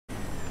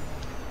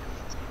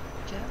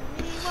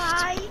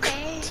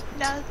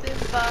Nothing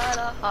but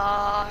a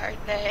hard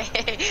day.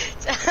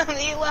 Tell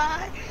me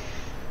why.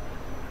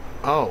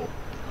 Oh.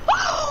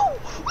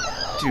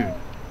 Dude.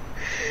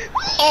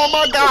 Oh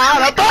my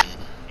god!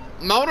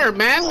 Motor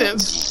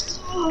Madness!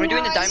 We're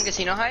doing the Dime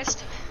Casino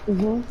heist?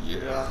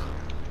 Yeah.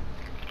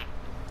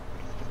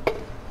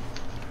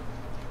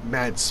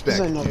 Mad spec,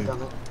 dude.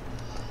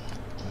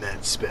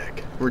 Mad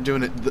spec. We're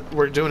doing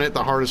it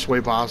the hardest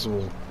way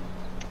possible.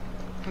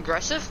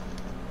 Aggressive?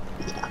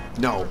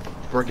 No.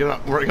 We're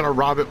gonna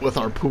rob it with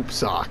our poop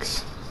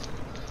socks.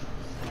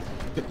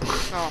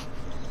 Oh.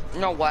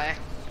 No way.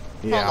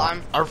 Yeah. Hold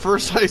on. Our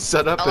first heist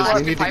setup is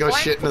we need to go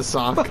shit in a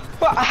sock.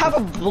 But I have a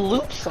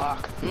bloop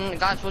sock.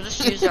 Guys, we'll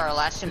just use our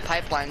elastic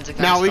pipelines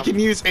against Now we them. can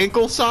use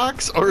ankle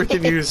socks or we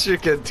can use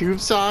chicken tube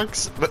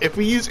socks. But if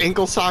we use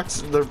ankle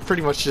socks, they're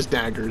pretty much just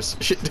daggers.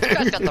 Shit You daggers.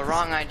 guys got the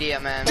wrong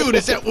idea, man. Dude,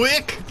 is that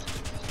Wick?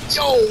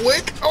 Yo,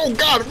 Wick! Oh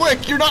god,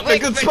 Wick, you're not in a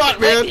good spot,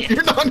 man.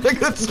 You're not in a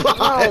good spot.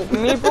 No,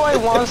 me boy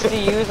wants to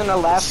use an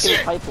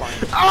elastic pipeline.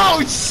 Oh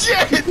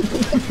shit!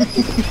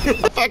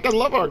 I fucking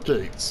love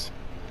arcades.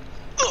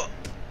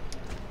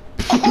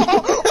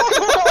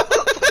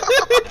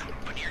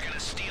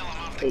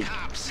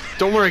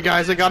 Don't worry,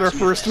 guys. I got our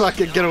first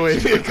fucking getaway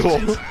vehicle.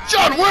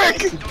 John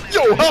Wick!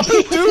 Yo, help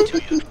us, dude!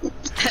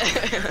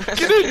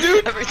 Get in,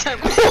 dude! Every time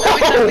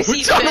Whoa, we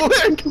see John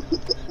Finn. Wick!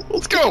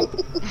 Let's go!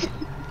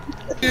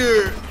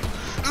 Here.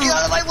 Get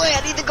out of my way!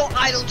 I need to go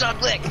idle, John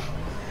Wick!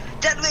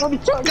 John Wick! I'm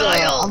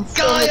Guile!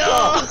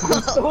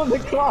 still in the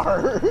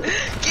car.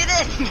 Get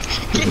in!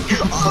 Get...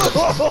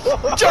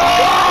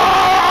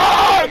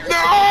 John!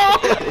 No!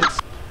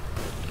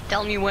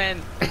 Tell me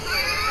when.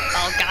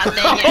 Oh god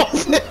dang it!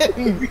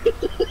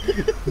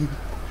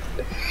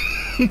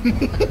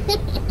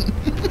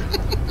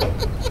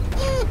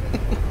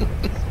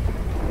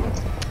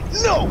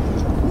 No!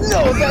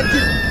 No, that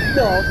did...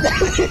 No,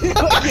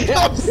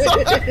 I'm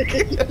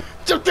sorry.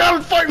 Jump down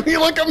and fight me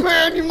like a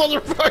man, you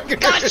motherfucker!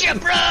 Gotcha,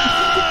 bro!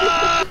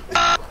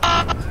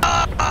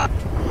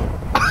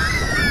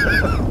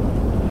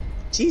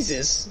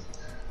 Jesus.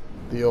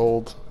 The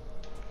old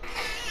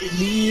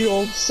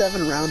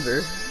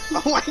 7-rounder.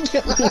 Oh my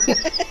god.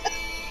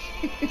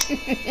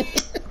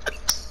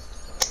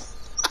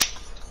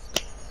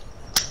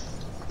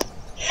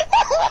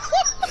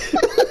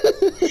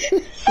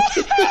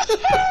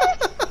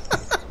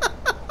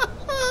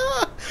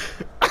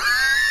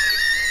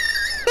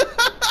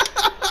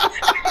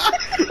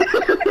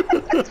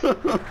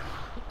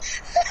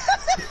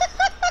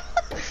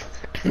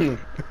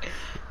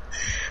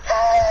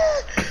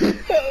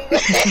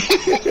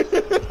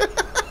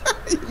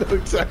 You know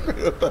exactly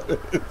what that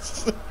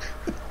is.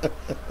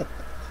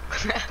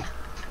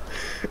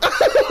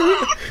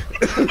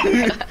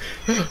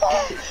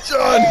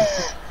 John!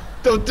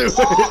 Don't do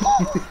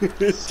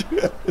it!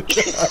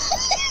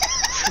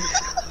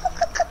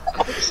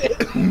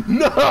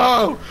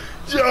 No!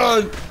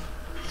 John!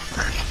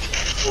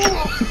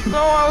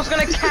 No, I was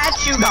gonna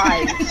catch you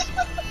guys.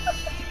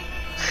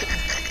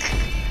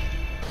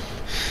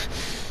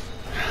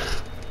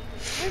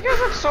 You guys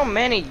have so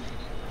many.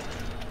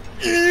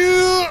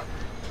 Yeah.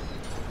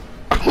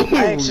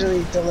 I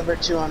actually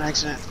delivered 2 on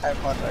accident. I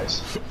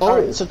apologize. Oh.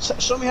 Alright, so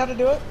show me how to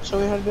do it. Show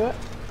me how to do it.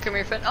 Come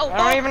here, Finn. Oh, I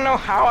don't even know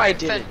how I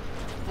did Finn. it.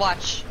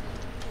 Watch.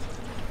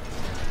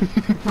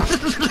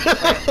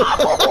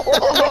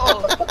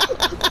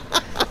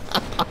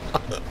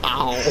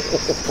 Ow.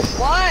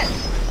 What?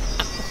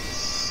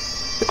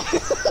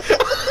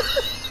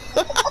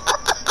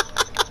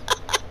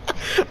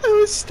 I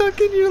was stuck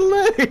in your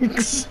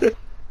legs.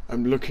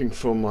 I'm looking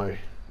for my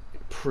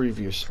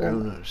previous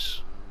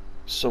owners.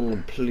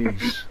 Someone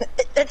please.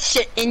 That's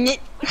shit in it.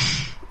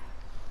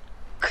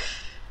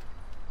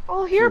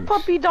 Oh, here,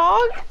 puppy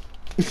dog.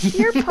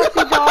 Here,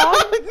 puppy dog.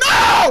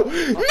 No!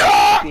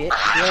 No! Bit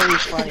very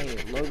funny.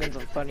 Logan's a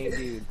funny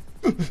dude.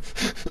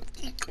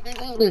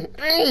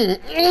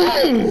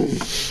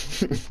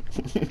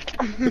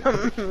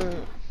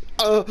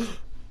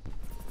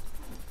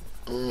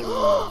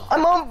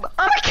 I'm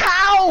a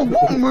cow.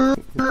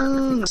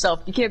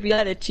 Self, you can't be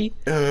that itchy.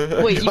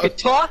 Wait, you can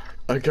talk?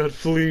 I got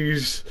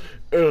fleas.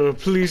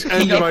 Please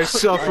end my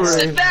suffering.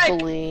 Sit back.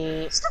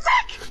 Please.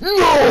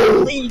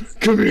 No! Please.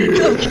 Come here.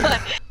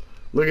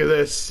 Look at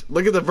this.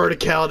 Look at the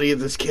verticality of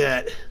this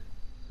cat.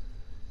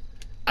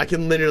 I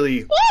can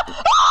literally.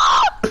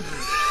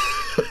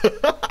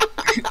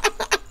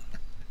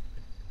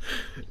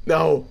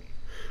 No.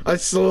 I'm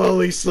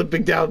slowly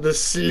slipping down this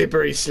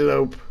slippery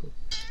slope.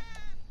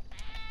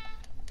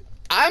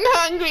 I'm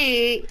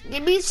hungry.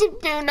 Give me some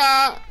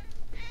tuna.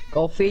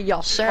 Go feed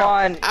yourself.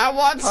 Fun. I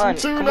want some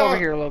tuna. Come over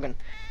here, Logan.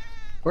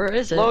 Where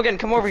is it? Logan,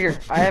 come over here.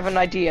 I have an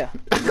idea.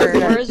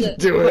 Where is it?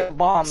 Do it.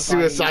 Bombs on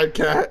you. Suicide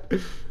cat.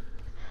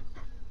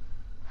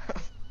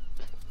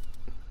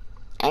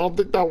 I don't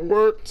think that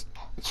worked.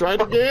 Try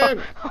it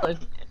again.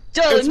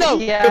 Dylan, no!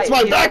 Yeah, It's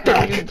my yeah,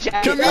 backpack. you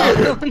jacked Come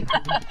here.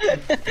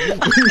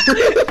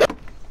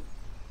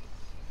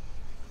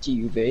 Do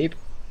you, babe?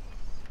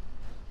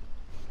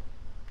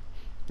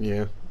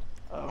 Yeah.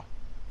 Oh.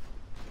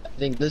 I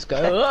think this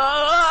guy.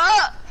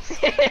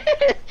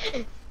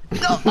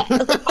 No!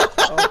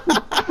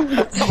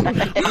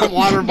 I'm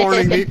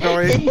waterboarding meat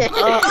boy.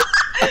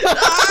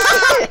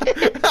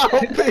 Help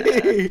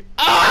me!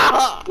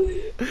 Ah!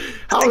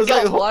 How was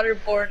I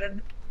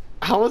waterboarded?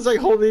 How was I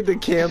holding the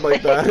can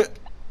like that?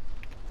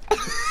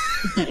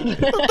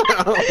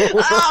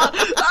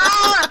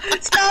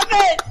 Stop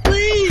it!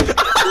 Please!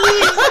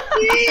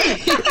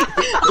 Please!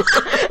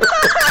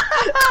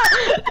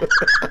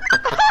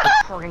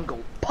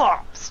 Pringle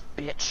pops,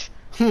 bitch.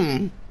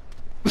 I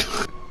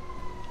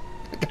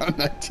got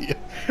an idea.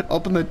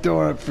 Open the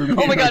door up for me.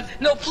 Oh my god,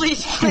 no,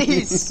 please,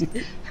 please!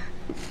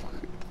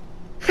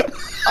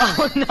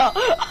 Oh no!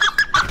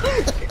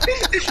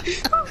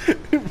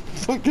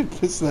 Fucking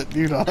piss that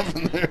dude off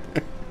in there.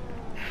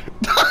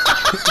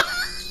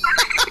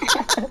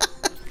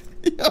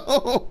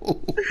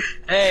 Yo!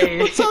 Hey!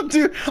 What's up,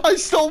 dude? I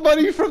stole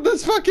money from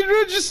this fucking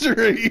register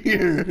right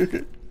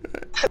here!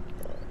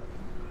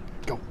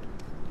 Go.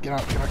 Get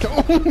out,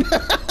 go.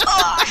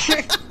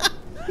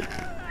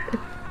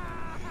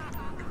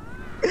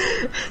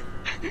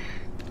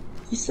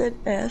 He said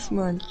ass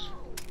munch.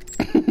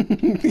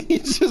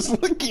 He's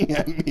just looking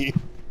at me.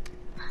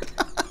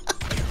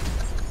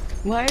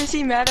 Why is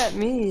he mad at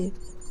me?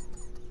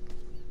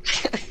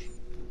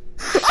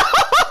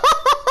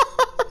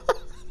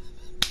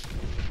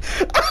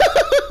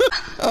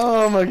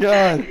 Oh my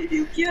god.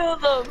 You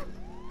killed him!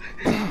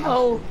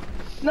 No!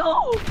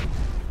 No!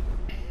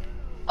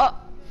 Oh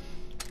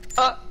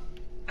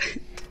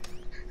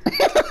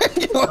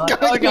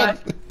god.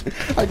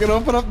 I can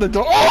open up the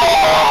door.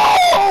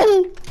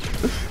 Oh!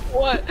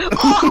 What?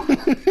 Oh!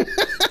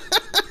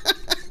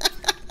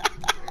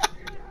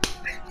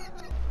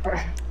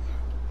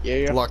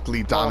 Yeah.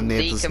 Luckily,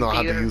 Dominant does not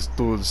how to computer. use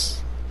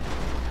tools.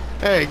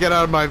 Hey, get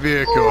out of my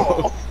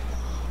vehicle.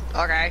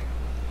 Okay.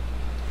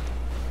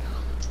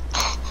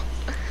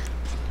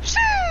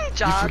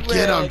 John You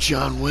forget Wick. I'm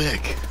John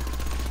Wick.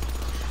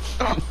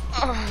 Oh,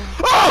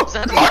 Oh!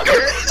 that a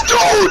Mugger!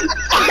 Dude!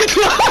 I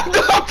knocked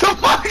out the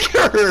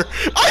mugger!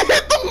 I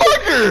hit the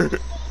mugger!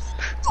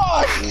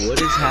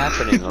 What is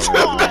happening over Dude,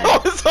 there?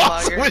 that was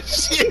awesome Mugger.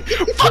 as shit!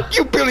 Fuck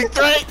you, Billy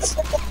Threats!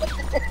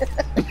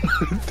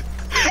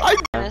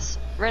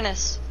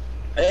 Renus.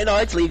 No,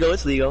 it's legal,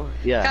 it's legal.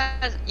 Yeah.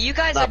 Guys, you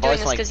guys That are doing bar's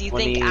this like because you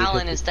think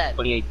Alan is dead.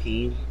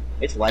 2018.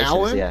 It's licensed,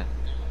 Alan? yeah.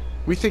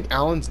 We think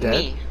Alan's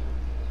dead?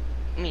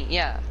 Me,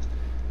 yeah.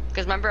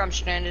 Because remember, I'm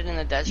stranded in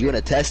the desert. You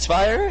wanna test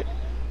fire?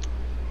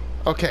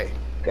 Okay.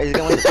 Guys,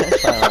 you want to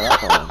test fire on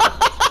that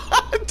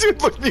one.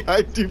 Dude, look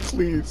behind you,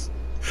 please.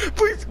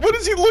 Please, what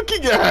is he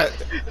looking at?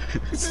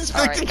 He's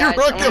inspecting your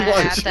Alright, rocket guys, I'm gonna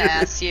have launcher. to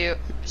ask you,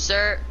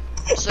 sir.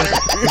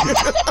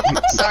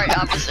 Sorry,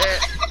 officer.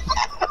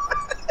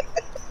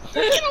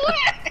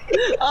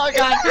 Oh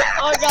god!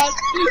 Oh god!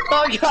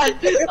 Oh god!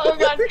 Oh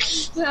god!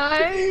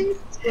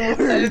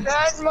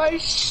 That's my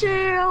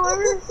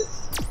sailor!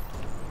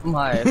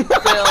 My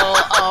fill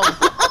of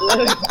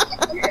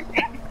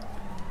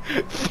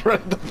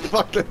Thread the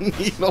fucking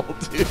needle,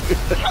 dude.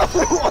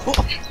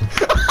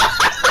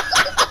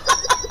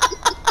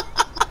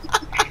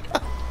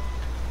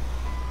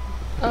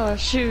 Oh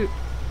shoot.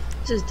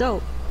 This is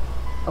dope.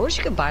 I wish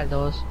you could buy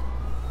those.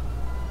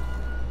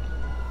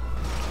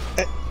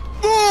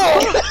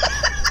 Oh!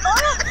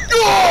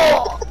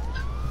 Oh!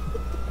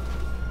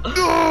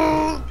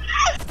 Oh!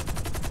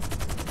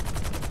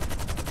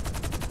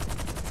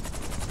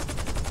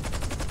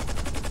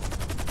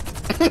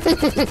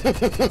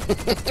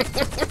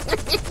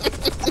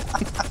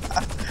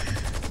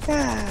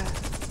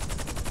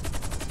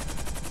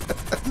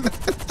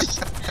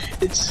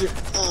 It's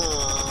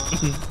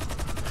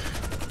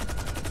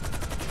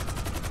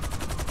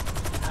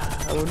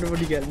I wonder what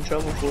he got in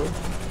trouble for.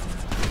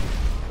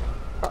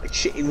 Oh,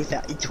 shitting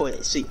without your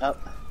toilet seat up.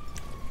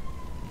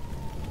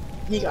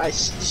 You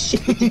guys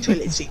shit with your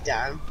toilet seat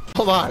down.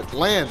 Hold on,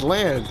 land.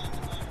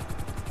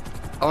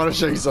 I want to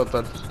show you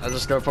something. I'm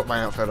just gonna put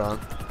my outfit on.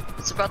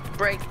 It's about to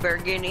break. Better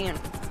get in.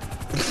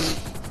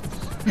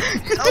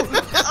 Oh,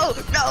 no,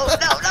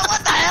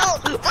 what the hell?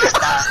 What the?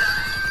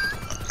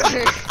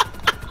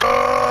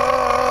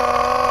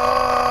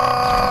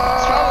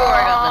 That's probably where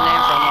I got the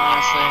name from,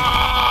 honestly.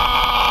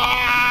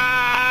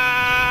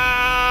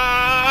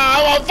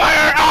 I'm on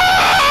fire!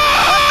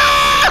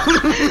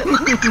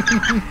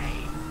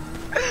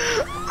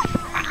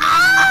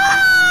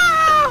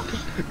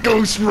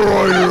 Ghost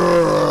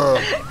Rider!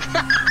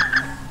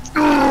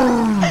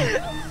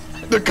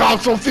 The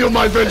cops will feel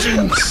my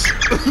vengeance!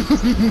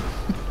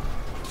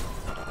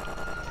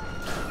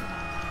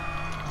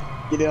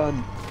 Get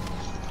on.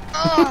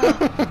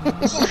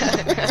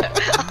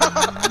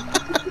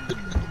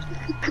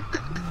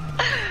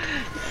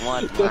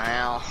 What the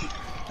hell?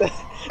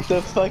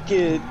 The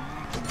fucking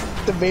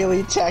the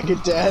melee attack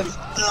of death.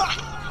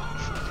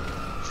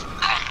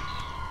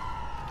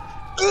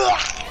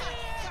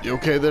 You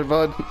okay there,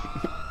 bud?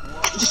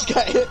 I just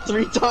got hit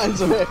 3 times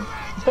with it.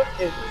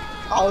 Fucking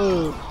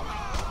oh.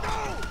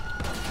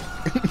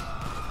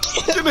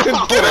 Get in! Get in!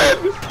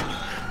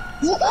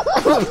 What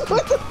the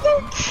fuck?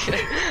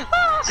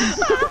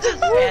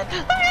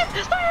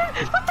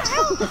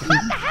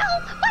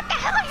 hell? What the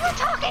hell are you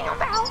talking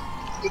about?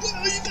 What the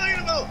hell are you talking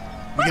about?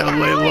 You gotta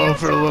lay low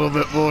for a little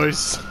bit,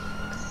 boys.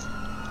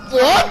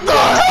 What the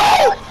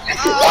hell?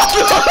 What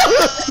the?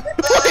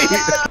 Wait.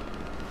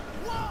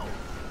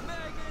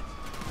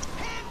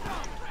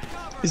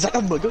 Is that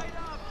a mugger?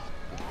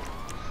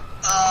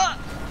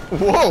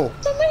 Whoa.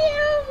 Somebody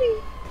help me.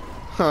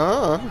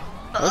 Huh.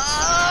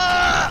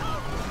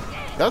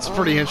 That's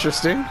pretty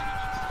interesting.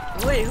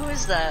 Wait, who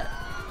is that?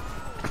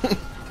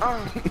 Oh.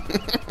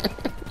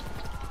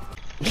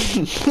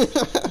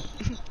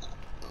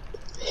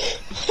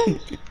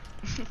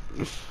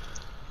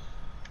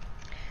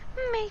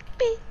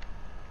 Maybe.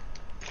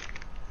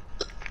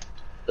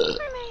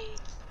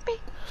 Maybe.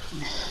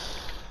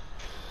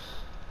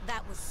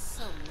 That was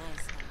so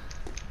nice.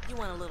 You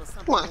want a little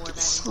something What? more,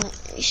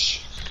 baby?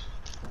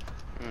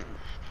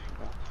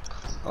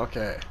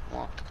 Okay.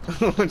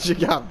 What you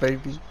got,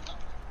 baby?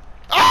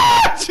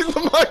 Ah! She's a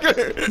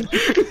mugger!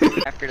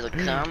 After the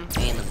cum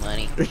and the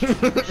money.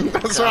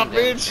 That's right,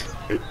 bitch!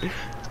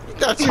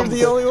 Thought you were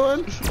the only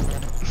one?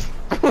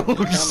 Oh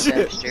Cum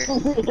shit!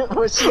 dumpster.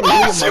 Oh,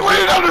 she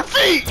landed on her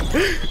feet!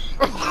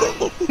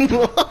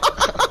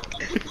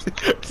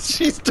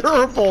 She's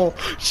durable!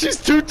 She's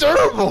too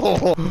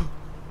durable!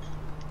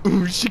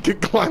 Ooh, she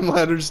could climb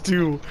ladders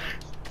too.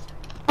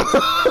 What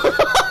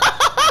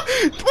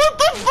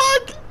the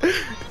fuck?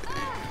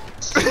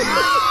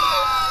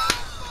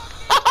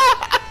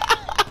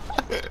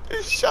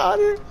 Shot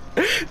her.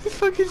 He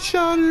fucking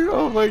shot her.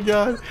 Oh my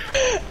god.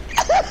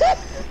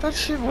 That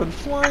shit went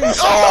flying.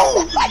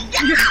 Oh!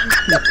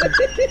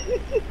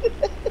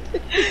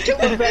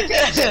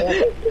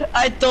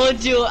 I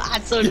told you, I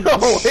told you.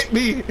 Yo, hit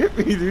me,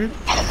 dude.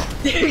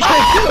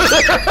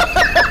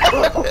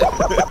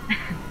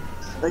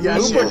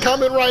 Uber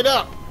coming right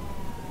up.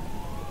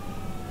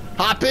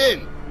 Hop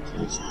in.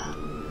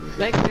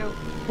 Thank you.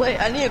 Wait,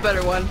 I need a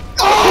better one.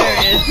 Oh!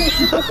 There it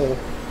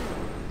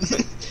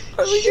is.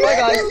 Bye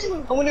guys,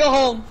 I'm gonna go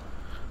home.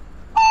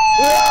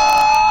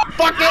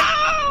 Fuck it!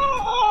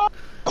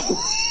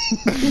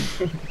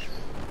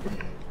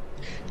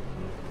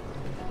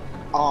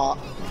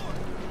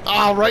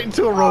 Oh, right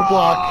into a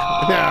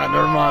roadblock. Yeah,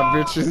 never mind,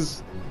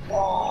 bitches.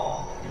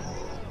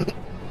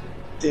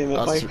 Damn it,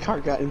 That's my true. car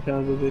got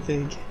impounded, I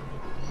think.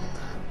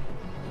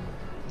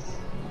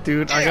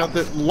 Dude, I got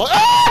the.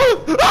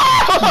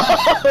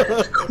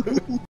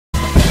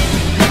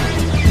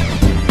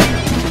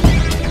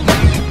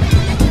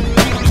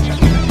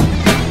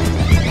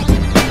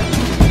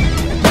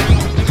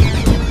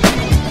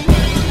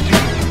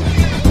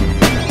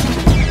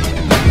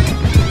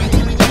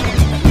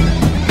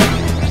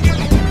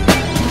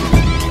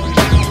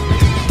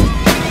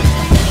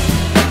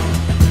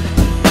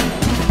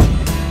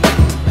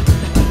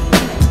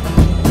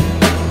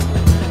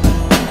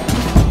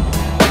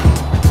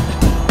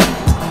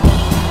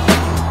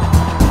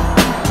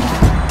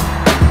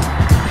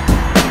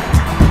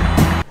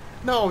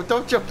 No,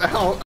 don't jump out.